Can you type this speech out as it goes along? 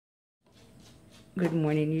Good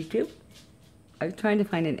morning, YouTube. I was trying to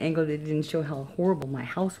find an angle that didn't show how horrible my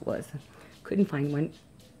house was. Couldn't find one.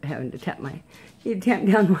 Having to tap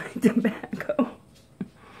down my tobacco.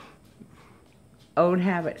 Old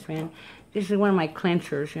habits, man. This is one of my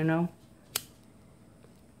clenchers, you know.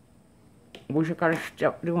 Wish I gotta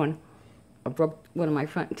stop doing. I broke one of my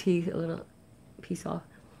front teeth, a little piece off.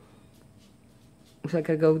 So I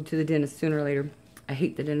gotta go to the dentist sooner or later. I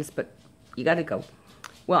hate the dentist, but you gotta go.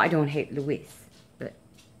 Well, I don't hate Luis, but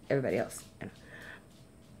everybody else. You know.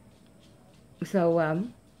 So,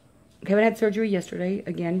 Kevin had surgery yesterday,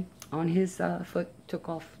 again, on his foot. Took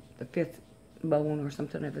off the 5th bone or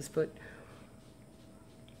something of his foot.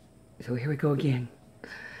 So here we go again.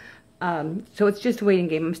 So it's just a waiting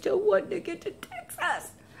game. I'm still wanting to get to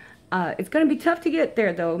Texas. It's going to be tough to get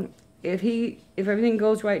there, though. If everything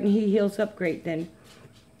goes right and he heals up great, then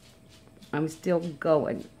I'm still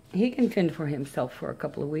going. He can fend for himself for a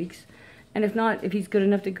couple of weeks. And if not, if he's good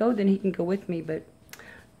enough to go, then he can go with me. But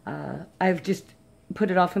I've just put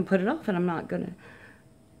it off, and I'm not going to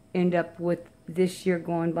end up with this year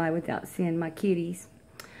going by without seeing my kitties.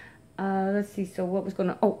 Let's see, so what was going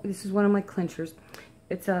on? Oh, this is one of my clenchers.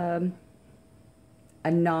 It's a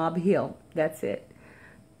knob heel. That's it.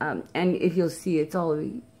 And if you'll see, it's all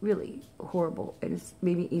really horrible. And it's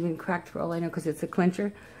maybe even cracked for all I know, because it's a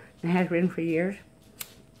clencher. And it has been for years.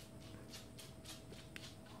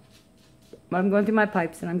 But I'm going through my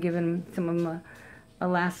pipes, and I'm giving some of them a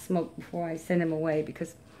last smoke before I send them away,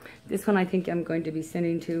 because this one I think I'm going to be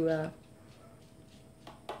sending to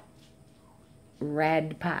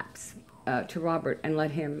Rad Pipes, to Robert, and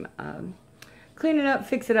let him clean it up,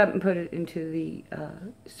 fix it up, and put it into the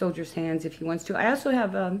soldier's hands if he wants to. I also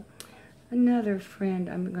have another friend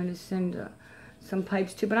I'm going to send some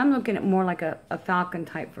pipes to, but I'm looking at more like a Falcon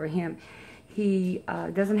type for him. He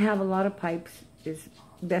doesn't have a lot of pipes. His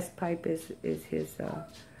best pipe is his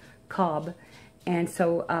Cobb. And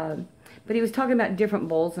so, but he was talking about different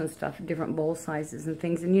bowls and stuff, different bowl sizes and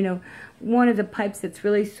things. And, you know, one of the pipes that's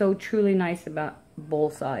really so truly nice about bowl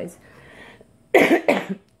size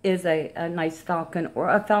is a nice Falcon, or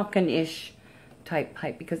a Falcon-ish type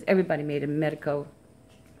pipe, because everybody made a Medico.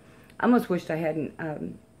 I almost wished I hadn't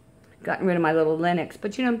gotten rid of my little Lennox.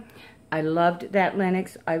 But, you know, I loved that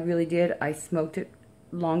Lennox. I really did. I smoked it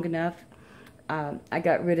long enough. I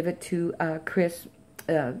got rid of it to Chris,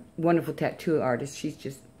 wonderful tattoo artist. She's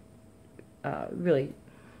just really,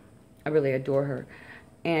 I really adore her.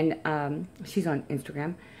 And she's on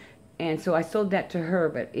Instagram. And so I sold that to her,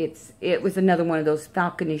 but it was another one of those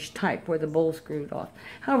Falconish type where the bowl screwed off.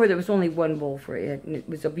 However, there was only one bowl for it, and it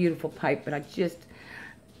was a beautiful pipe, but I just,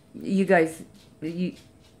 you guys, you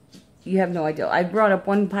have no idea. I brought up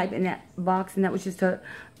one pipe in that box, and that was just a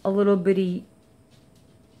little bitty,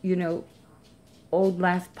 you know, old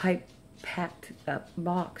last pipe packed up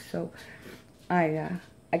box. So I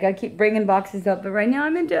got to keep bringing boxes up, but right now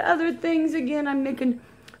I'm into other things again. I'm making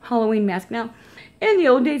Halloween mask. Now, in the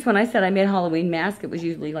old days when I said I made Halloween mask, it was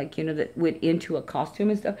usually like, you know, that went into a costume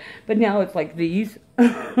and stuff. But now it's like these.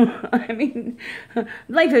 I mean,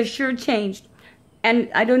 life has sure changed.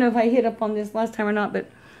 And I don't know if I hit up on this last time or not,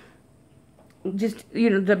 but just, you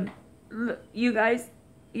know, you guys,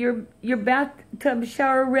 your bathtub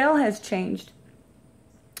shower rail has changed.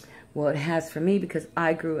 Well, it has for me, because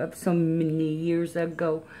I grew up so many years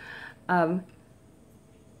ago. I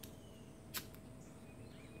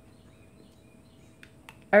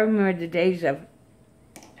remember the days of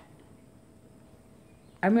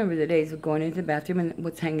going into the bathroom, and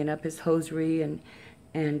what's hanging up is hosiery and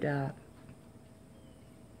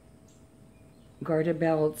garter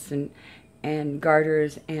belts and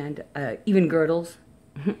garters and even girdles.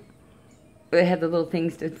 It had the little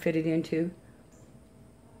things to fit it into.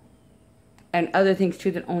 And other things,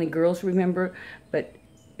 too, that only girls remember. But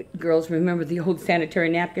girls remember the old sanitary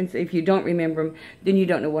napkins. If you don't remember them, then you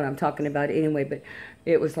don't know what I'm talking about anyway. But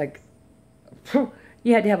it was like,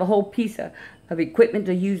 you had to have a whole piece of equipment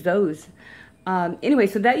to use those. Anyway,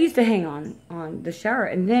 so that used to hang on the shower.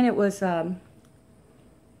 And then it was,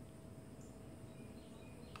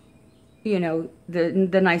 you know,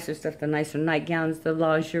 the nicer stuff, the nicer nightgowns, the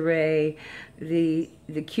lingerie, the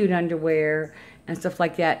cute underwear, and stuff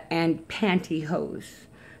like that, and pantyhose.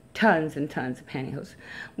 Tons and tons of pantyhose.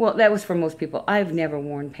 Well, that was for most people. I've never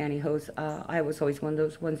worn pantyhose. I was always one of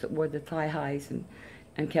those ones that wore the thigh highs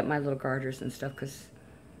and kept my little garters and stuff, because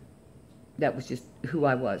that was just who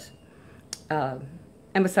I was. And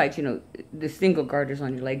besides, you know, the single garters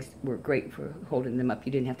on your legs were great for holding them up.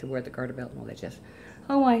 You didn't have to wear the garter belt and all that jazz.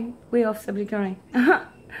 Oh, way off subject, aren't I?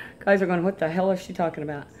 Guys are going, what the hell is she talking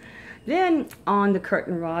about? Then on the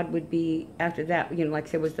curtain rod would be, after that, you know, like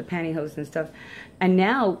I said, was the pantyhose and stuff. And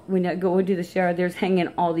now when I go into the shower, there's hanging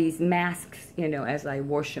all these masks, you know, as I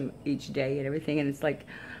wash them each day and everything. And it's like,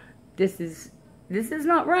 this is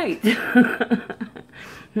not right.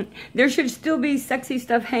 There should still be sexy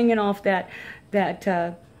stuff hanging off that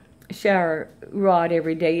shower rod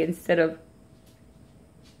every day instead of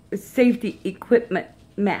safety equipment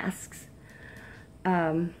masks.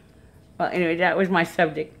 Well, anyway, that was my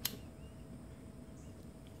subject.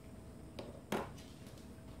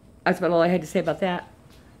 That's about all I had to say about that.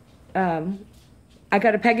 I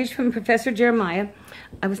got a package from Professor Jeremiah.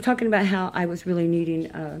 I was talking about how I was really needing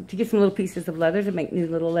to get some little pieces of leather to make new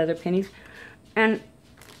little leather pennies. And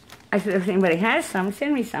I said, if anybody has some,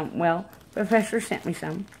 send me some. Well, Professor sent me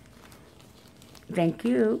some. Thank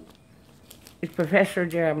you. It's Professor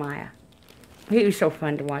Jeremiah. He was so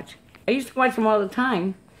fun to watch. I used to watch him all the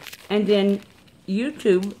time. And then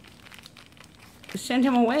YouTube sent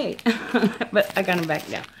him away. But I got him back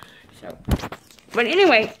now. So, but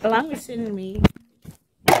anyway, along with sending me...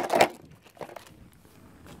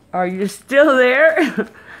 Are you still there?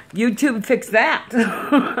 YouTube fixed that.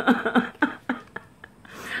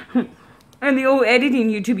 And the old editing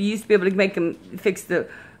YouTube, you used to be able to make them fix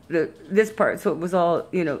this part, so it was all,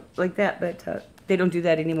 you know, like that. But they don't do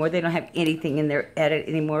that anymore. They don't have anything in their edit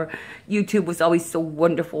anymore. YouTube was always so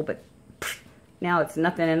wonderful, but now it's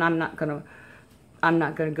nothing. And I'm not gonna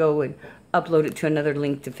go and upload it to another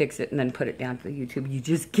link to fix it and then put it down to YouTube. You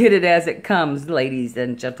just get it as it comes, ladies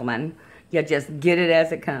and gentlemen. You just get it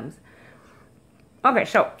as it comes. Okay,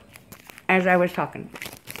 so, as I was talking.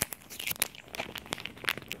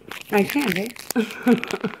 Nice hand, eh?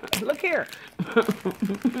 Look here.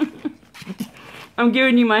 I'm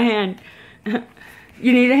giving you my hand.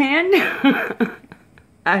 You need a hand?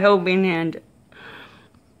 A helping hand.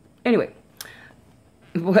 Anyway.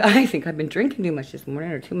 Well, I think I've been drinking too much this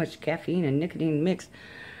morning, or too much caffeine and nicotine mixed.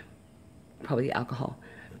 Probably alcohol.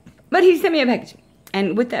 But he sent me a package.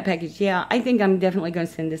 And with that package, yeah, I think I'm definitely going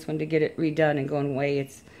to send this one to get it redone and going away.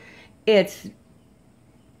 It's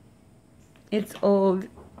old.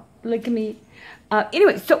 Look at me.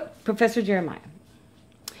 Anyway, so Professor Jeremiah,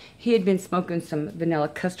 he had been smoking some vanilla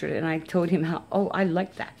custard, and I told him how, oh, I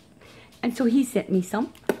like that. And so he sent me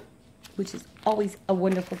some, which is always a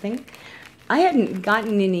wonderful thing. I hadn't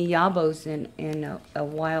gotten any yabos in a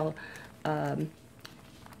while that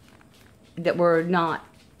were not,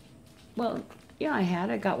 well, yeah, I had.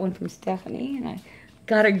 I got one from Stephanie, and I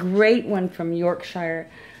got a great one from Yorkshire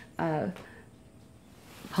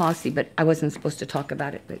Posse, but I wasn't supposed to talk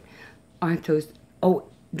about it. But aren't those, oh,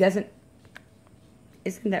 isn't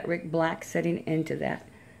that Rick Black setting into that?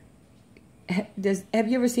 Have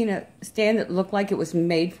you ever seen a stand that looked like it was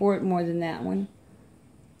made for it more than that one?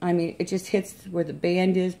 I mean, it just hits where the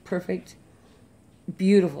band is, perfect,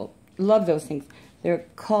 beautiful. Love those things. They're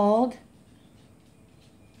called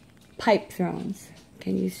pipe thrones.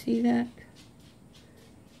 Can you see that?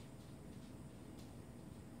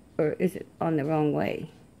 Or is it on the wrong way?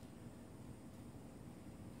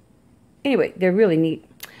 Anyway, they're really neat.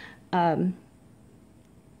 Where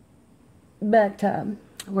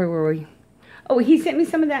were we? Oh, he sent me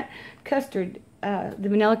some of that custard, the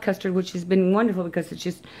vanilla custard, which has been wonderful because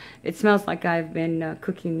it smells like I've been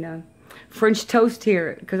cooking French toast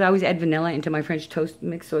here, because I always add vanilla into my French toast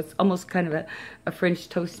mix, so it's almost kind of a French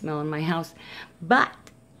toast smell in my house. But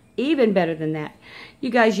even better than that,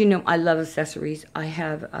 you guys, you know I love accessories. I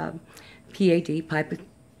have PAD, pipe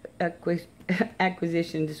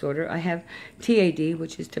acquisition disorder. I have TAD,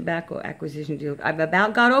 which is tobacco acquisition disorder. I've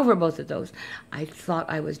about got over both of those. I thought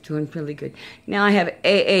I was doing really good. Now I have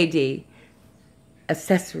AAD,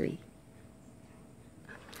 accessory.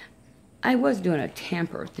 I was doing a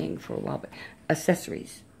tamper thing for a while, but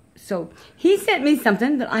accessories. So he sent me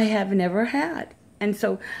something that I have never had. And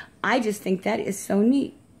so I just think that is so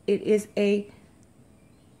neat. It is a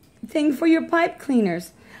thing for your pipe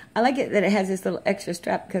cleaners. I like it that it has this little extra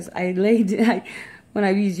strap because when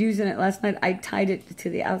I was using it last night, I tied it to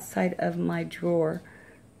the outside of my drawer.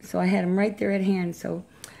 So I had them right there at hand. So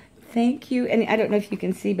thank you. And I don't know if you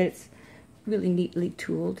can see, but it's really neatly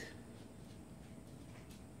tooled.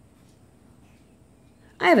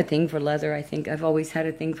 I have a thing for leather, I think. I've always had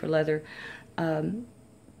a thing for leather. I'll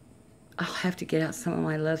have to get out some of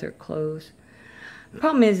my leather clothes. The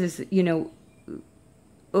problem is, you know,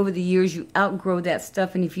 over the years you outgrow that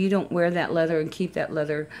stuff, and if you don't wear that leather and keep that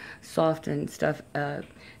leather soft and stuff,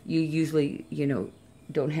 you usually, you know,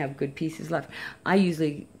 don't have good pieces left. I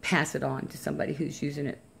usually pass it on to somebody who's using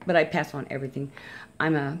it, but I pass on everything. I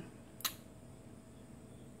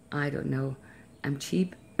don't know, I'm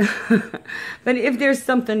cheap. But if there's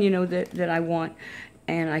something, you know, that I want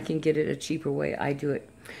and I can get it a cheaper way, I do it.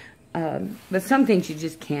 But some things you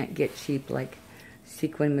just can't get cheap, like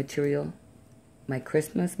sequin material, my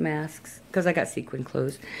Christmas masks, because I got sequin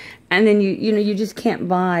clothes. And then, you know, you just can't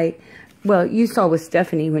buy, well, you saw with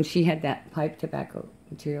Stephanie when she had that pipe tobacco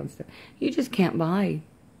material and stuff. You just can't buy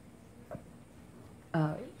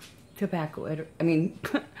tobacco,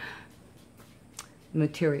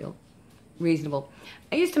 material, reasonable.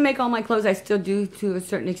 I used to make all my clothes. I still do to a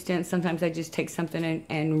certain extent. Sometimes I just take something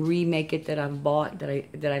and remake it that I've bought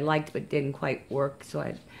that I liked but didn't quite work, so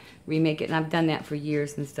I'd remake it. And I've done that for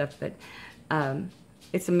years and stuff. But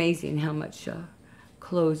it's amazing how much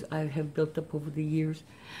clothes I have built up over the years.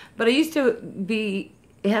 But I used to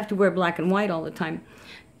have to wear black and white all the time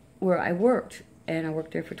where I worked. And I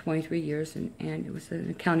worked there for 23 years, and it was an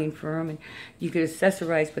accounting firm, and you could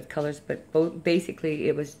accessorize with colors, but basically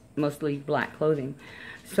it was mostly black clothing.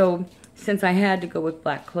 So since I had to go with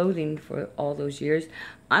black clothing for all those years,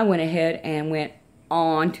 I went ahead and went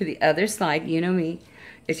on to the other side. You know me.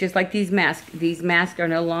 It's just like these masks. These masks are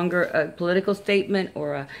no longer a political statement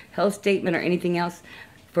or a health statement or anything else.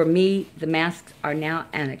 For me, the masks are now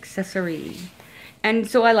an accessory. And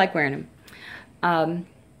so I like wearing them.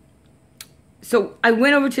 So I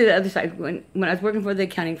went over to the other side when I was working for the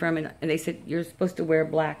accounting firm, and they said, you're supposed to wear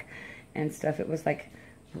black and stuff. It was like,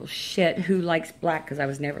 well, shit, who likes black? Because I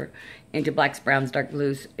was never into blacks, browns, dark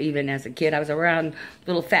blues, even as a kid. I was around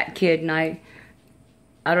little fat kid, and I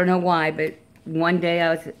don't know why, but one day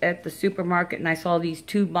I was at the supermarket, and I saw these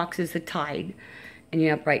 2 boxes of Tide, and you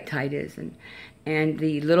know how bright Tide is, and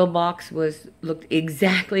the little box looked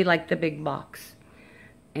exactly like the big box.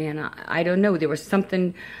 And I don't know, there was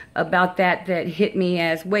something about that hit me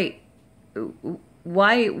as, wait,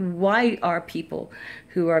 why are people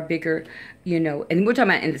who are bigger, you know, and we're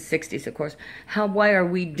talking about in the 60s, of course, why are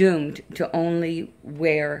we doomed to only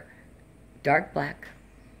wear dark black,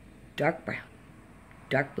 dark brown,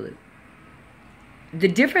 dark blue? The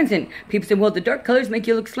difference in, people say, well, the dark colors make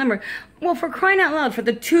you look slimmer. Well, for crying out loud, for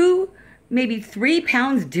the 2, maybe 3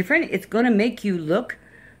 pounds different, it's going to make you look.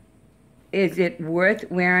 Is it worth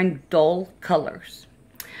wearing dull colors?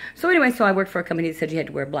 So anyway, so I worked for a company that said you had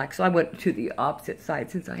to wear black. So I went to the opposite side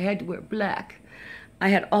since I had to wear black. I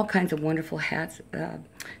had all kinds of wonderful hats,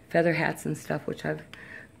 feather hats and stuff, which I've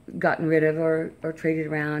gotten rid of or traded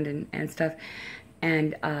around and stuff.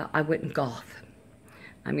 And I went and golf.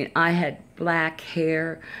 I mean, I had black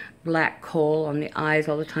hair, black kohl on the eyes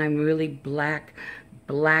all the time, really black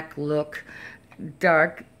look,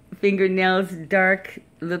 dark fingernails, dark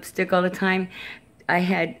lipstick all the time. I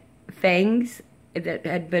had fangs that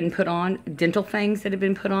had been put on, dental fangs that had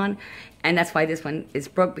been put on, and that's why this one is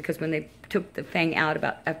broke, because when they took the fang out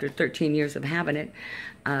after 13 years of having it,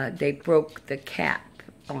 they broke the cap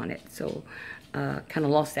on it, so kind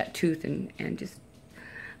of lost that tooth and just,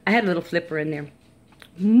 I had a little flipper in there.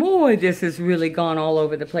 Boy, this has really gone all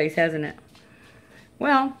over the place, hasn't it?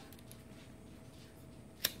 Well,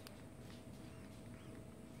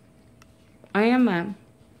 I am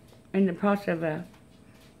in the process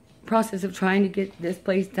of trying to get this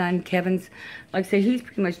place done. Kevin's, like I say, he's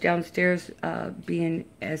pretty much downstairs, being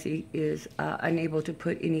as he is unable to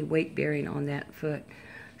put any weight bearing on that foot.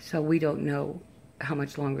 So we don't know how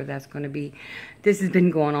much longer that's going to be. This has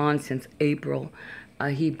been going on since April.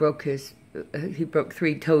 He broke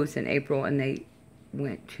 3 toes in April, and they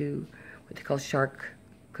went to what they call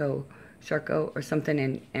Charcot or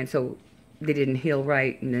something, and so they didn't heal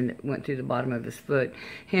right, and then it went through the bottom of his foot.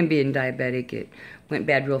 Him being diabetic, it went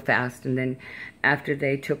bad real fast, and then after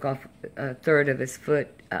they took off a third of his foot,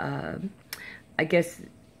 I guess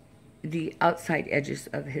the outside edges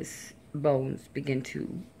of his bones began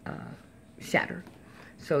to shatter.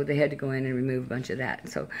 So they had to go in and remove a bunch of that.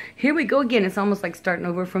 So here we go again. It's almost like starting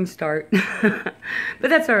over from start. But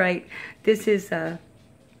that's all right. This is,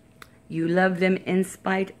 you love them in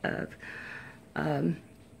spite of.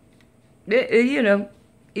 You know,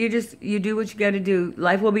 you do what you got to do.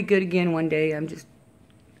 Life will be good again one day. I'm just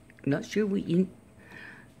not sure when.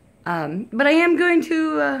 But I am going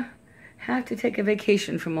to have to take a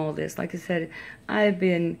vacation from all this. Like I said, I've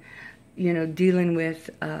been, you know, dealing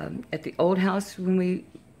with at the old house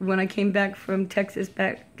when I came back from Texas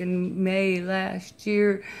back in May last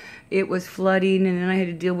year. It was flooding, and then I had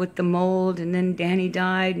to deal with the mold, and then Danny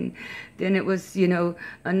died, and then it was, you know,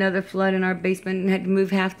 another flood in our basement, and had to move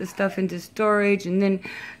half the stuff into storage, and then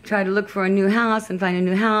try to look for a new house and find a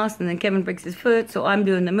new house, and then Kevin breaks his foot, so I'm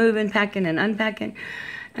doing the moving, packing, and unpacking,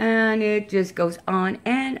 and it just goes on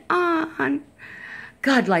and on.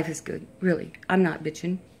 God, life is good, really. I'm not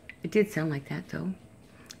bitching. It did sound like that, though.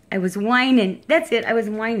 I was whining. That's it. I was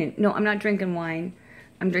whining. No, I'm not drinking wine.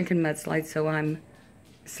 I'm drinking mudslide, so I'm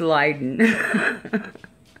sliding.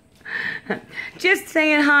 Just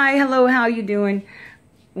saying hi, hello, how you doing?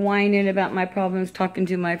 Whining about my problems, talking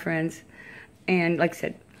to my friends. And like I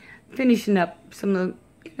said, finishing up some of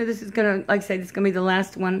the, this is gonna, like I said, it's gonna be the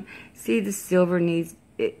last one. See, the silver needs,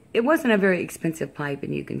 it wasn't a very expensive pipe,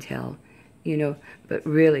 and you can tell, but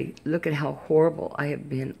really, look at how horrible I have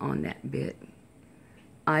been on that bit.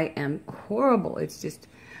 I am horrible. It's just,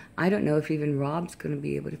 I don't know if even Rob's gonna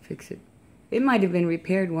be able to fix it. It might have been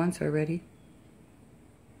repaired once already.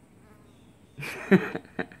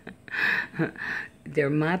 They're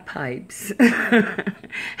my pipes.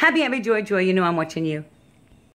 Happy, happy, joy, joy. You know I'm watching you.